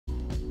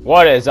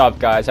What is up,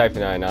 guys?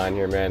 Hyphen99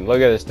 here, man.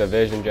 Look at this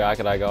division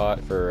jacket I got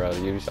for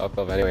the UD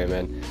Club. Anyway,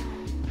 man,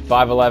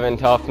 5'11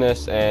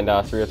 toughness and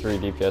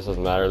 303 DPS.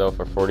 Doesn't matter though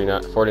for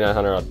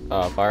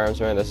 4,900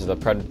 firearms, man. This is the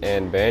Pred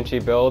and Banshee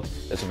build.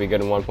 This will be good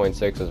in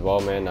 1.6 as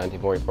well, man.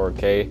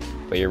 19.4K,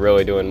 but you're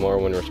really doing more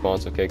when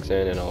responsive kicks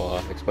in, and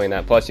I'll explain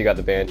that. Plus, you got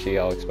the Banshee.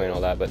 I'll explain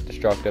all that. But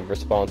destructive,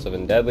 responsive,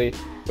 and deadly.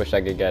 Wish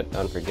I could get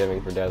unforgiving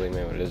for deadly,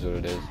 man. But it is what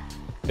it is.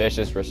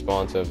 Vicious,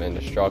 responsive, and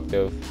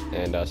destructive,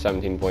 and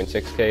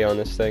 17.6K on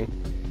this thing.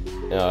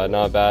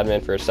 Not bad, man,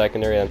 for a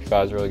secondary.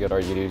 MP5 is really good.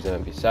 RGDs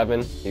and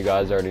MP7. You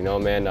guys already know,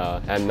 man.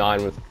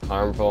 M9 with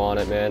harmful on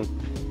it, man.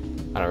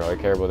 I don't really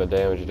care about the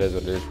damage. It is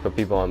what it is. Put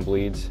people on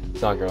bleeds.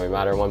 It's not gonna really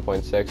matter.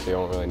 1.6, so you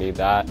don't really need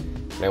that.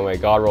 Anyway,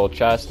 God roll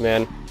chest,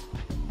 man,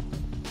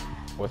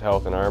 with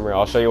health and armor.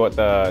 I'll show you what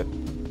the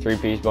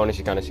 3-piece bonus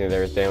you kind of see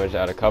there is damage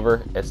out of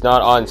cover. It's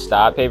not on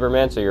stat paper,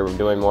 man, so you're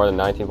doing more than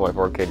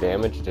 19.4K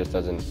damage. It just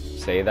doesn't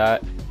say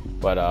that.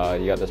 But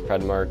you got this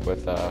Pred mark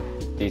with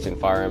decent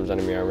firearms,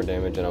 enemy armor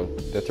damage, and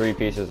the 3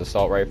 pieces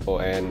assault rifle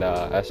and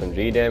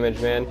SMG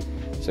damage, man.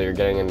 So you're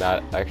getting in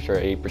that extra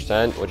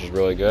 8%, which is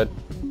really good.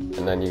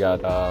 And then you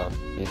got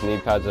these knee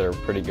pads that are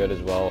pretty good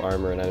as well,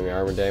 armor and enemy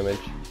armor damage.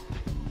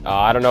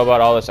 I don't know about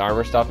all this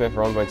armor stuff, man,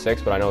 for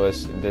 1.6, but I know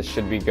this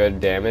should be good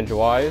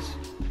damage-wise.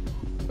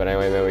 But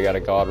anyway, man, we got a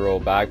God roll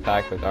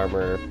backpack with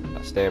armor,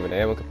 stamina,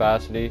 ammo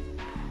capacity.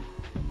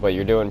 But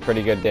you're doing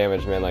pretty good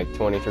damage, man, like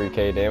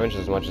 23K damage,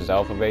 as much as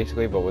alpha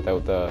basically, but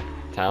without the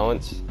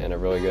talents, and a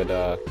really good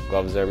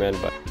gloves there, man.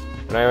 But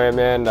anyway,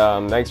 man,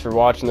 thanks for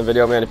watching the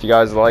video, man. If you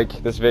guys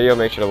like this video,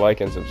 make sure to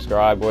like and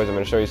subscribe, boys. I'm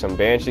going to show you some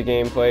Banshee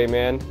gameplay,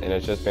 man, and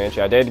it's just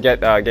Banshee. I did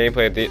get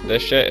gameplay of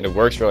this shit, and it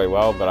works really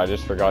well, but I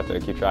just forgot to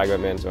keep track of it,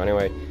 man. So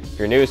anyway, if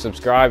you're new,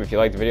 subscribe. If you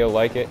like the video,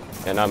 like it,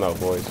 and I'm out,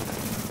 boys.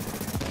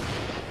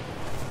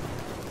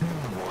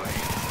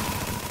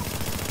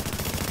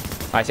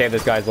 I saved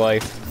this guy's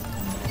life.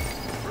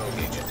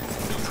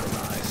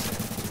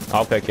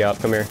 I'll pick you up.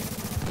 Come here.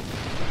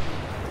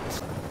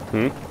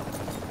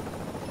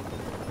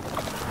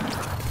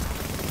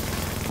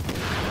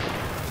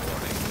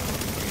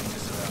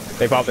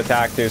 They popped the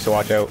tack too, so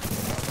watch out.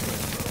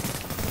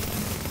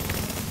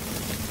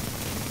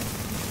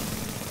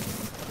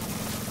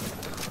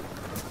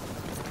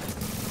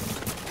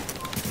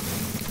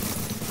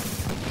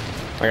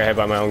 I got hit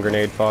by my own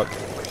grenade. Fuck.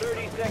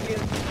 30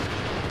 seconds.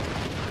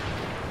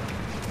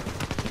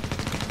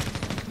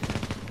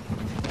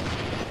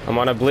 I'm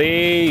on a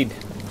bleed.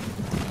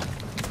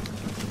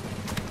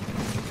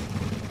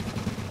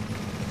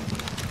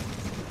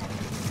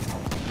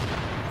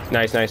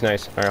 Nice, nice,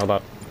 nice. All right, hold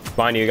up.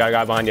 Behind you, got a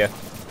guy behind you.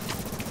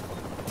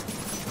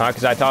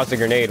 Because I tossed a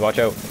grenade. Watch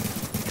out.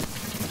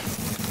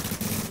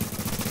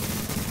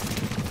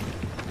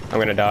 I'm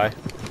gonna die.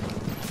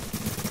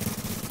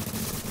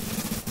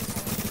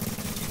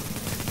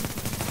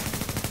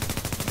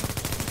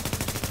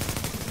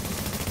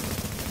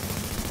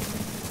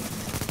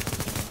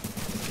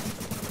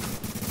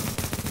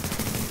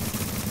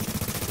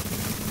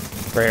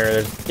 Right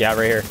here, yeah,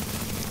 right here.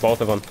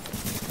 Both of them.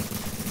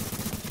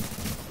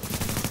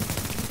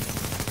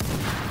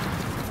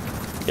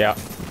 Yeah.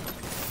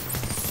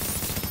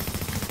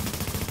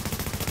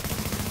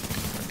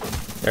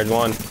 There's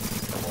one.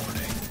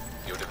 Warning.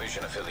 Your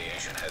division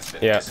affiliation has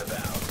been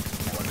disavowed.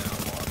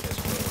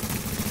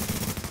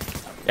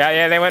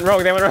 Yeah, they went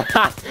rogue,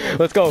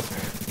 Let's go.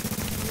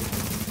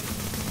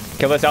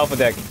 Kill this alpha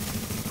deck.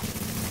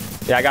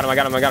 Yeah, I got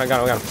him.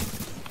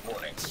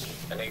 Warning.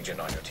 An agent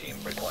on your team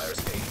requires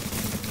aid.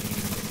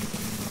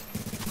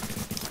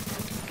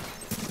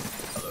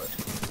 Alert.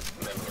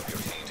 Member of your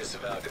team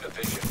disavowed a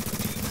division. The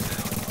team is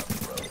now on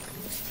the road.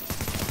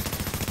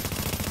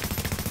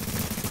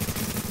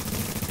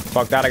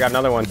 Fuck that, I got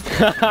another one.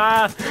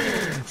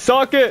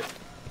 Suck it!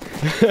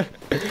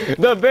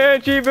 The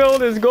Banshee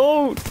build is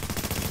gold!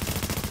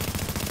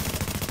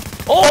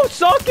 Oh,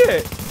 suck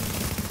it!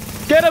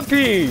 Get a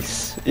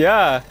piece!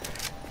 Yeah.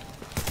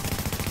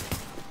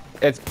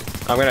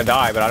 I'm gonna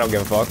die, but I don't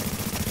give a fuck.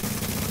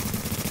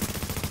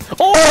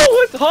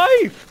 Oh, it's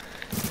Hype!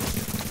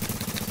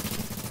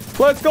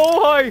 Let's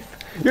go, Hype!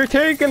 You're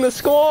taking the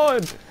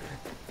squad!